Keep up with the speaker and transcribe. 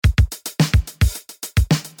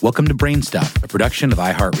Welcome to Brain Stuff, a production of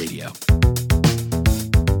iHeartRadio.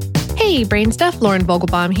 Hey, Brain Stuff, Lauren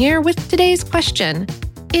Vogelbaum here with today's question.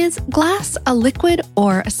 Is glass a liquid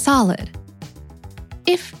or a solid?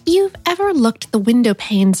 If you've ever looked at the window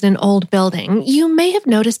panes in an old building, you may have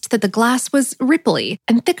noticed that the glass was ripply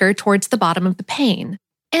and thicker towards the bottom of the pane.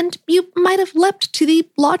 And you might have leapt to the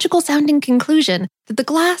logical-sounding conclusion that the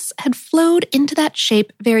glass had flowed into that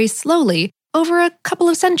shape very slowly over a couple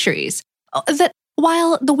of centuries, that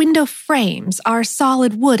while the window frames are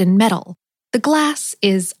solid wood and metal, the glass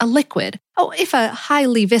is a liquid, if a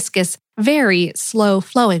highly viscous, very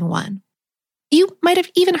slow-flowing one. You might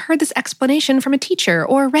have even heard this explanation from a teacher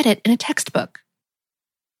or read it in a textbook.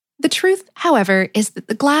 The truth, however, is that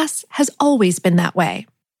the glass has always been that way.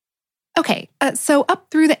 Okay, so up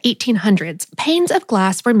through the 1800s, panes of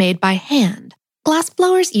glass were made by hand. Glass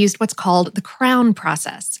blowers used what's called the crown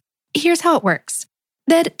process. Here's how it works.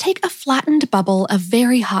 They'd take a flattened bubble of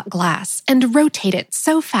very hot glass and rotate it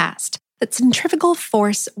so fast that centrifugal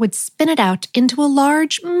force would spin it out into a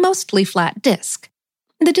large, mostly flat disc.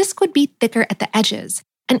 The disc would be thicker at the edges,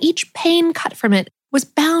 and each pane cut from it was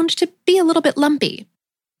bound to be a little bit lumpy.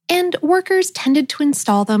 And workers tended to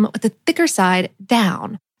install them with the thicker side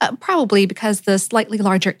down, probably because the slightly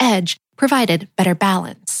larger edge provided better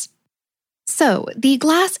balance. So, the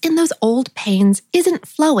glass in those old panes isn't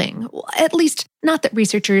flowing, at least not that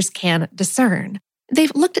researchers can discern.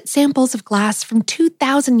 They've looked at samples of glass from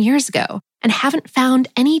 2,000 years ago and haven't found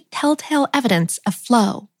any telltale evidence of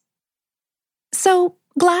flow. So,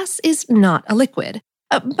 glass is not a liquid,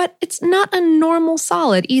 but it's not a normal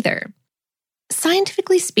solid either.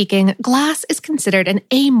 Scientifically speaking, glass is considered an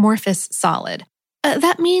amorphous solid.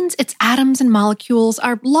 That means its atoms and molecules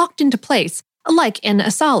are locked into place, like in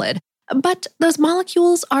a solid, but those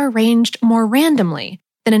molecules are arranged more randomly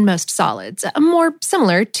than in most solids, more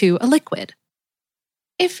similar to a liquid.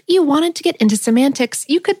 If you wanted to get into semantics,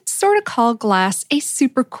 you could sort of call glass a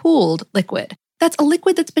supercooled liquid. That's a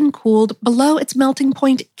liquid that's been cooled below its melting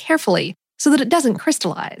point carefully so that it doesn't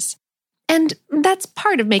crystallize. And that's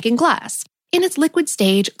part of making glass. In its liquid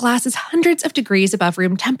stage, glass is hundreds of degrees above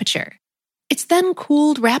room temperature. It's then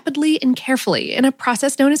cooled rapidly and carefully in a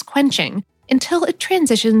process known as quenching until it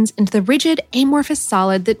transitions into the rigid, amorphous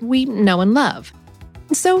solid that we know and love.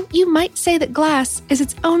 So you might say that glass is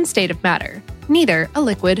its own state of matter, neither a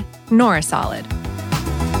liquid nor a solid.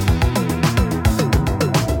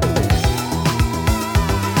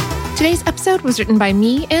 Today's episode was written by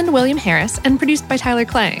me and William Harris and produced by Tyler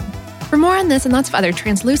Klang. For more on this and lots of other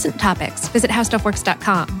translucent topics, visit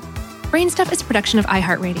howstuffworks.com. Brain Stuff is a production of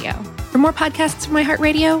iHeartRadio. For more podcasts from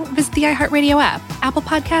iHeartRadio, visit the iHeartRadio app, Apple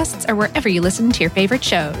Podcasts, or wherever you listen to your favorite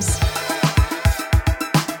shows.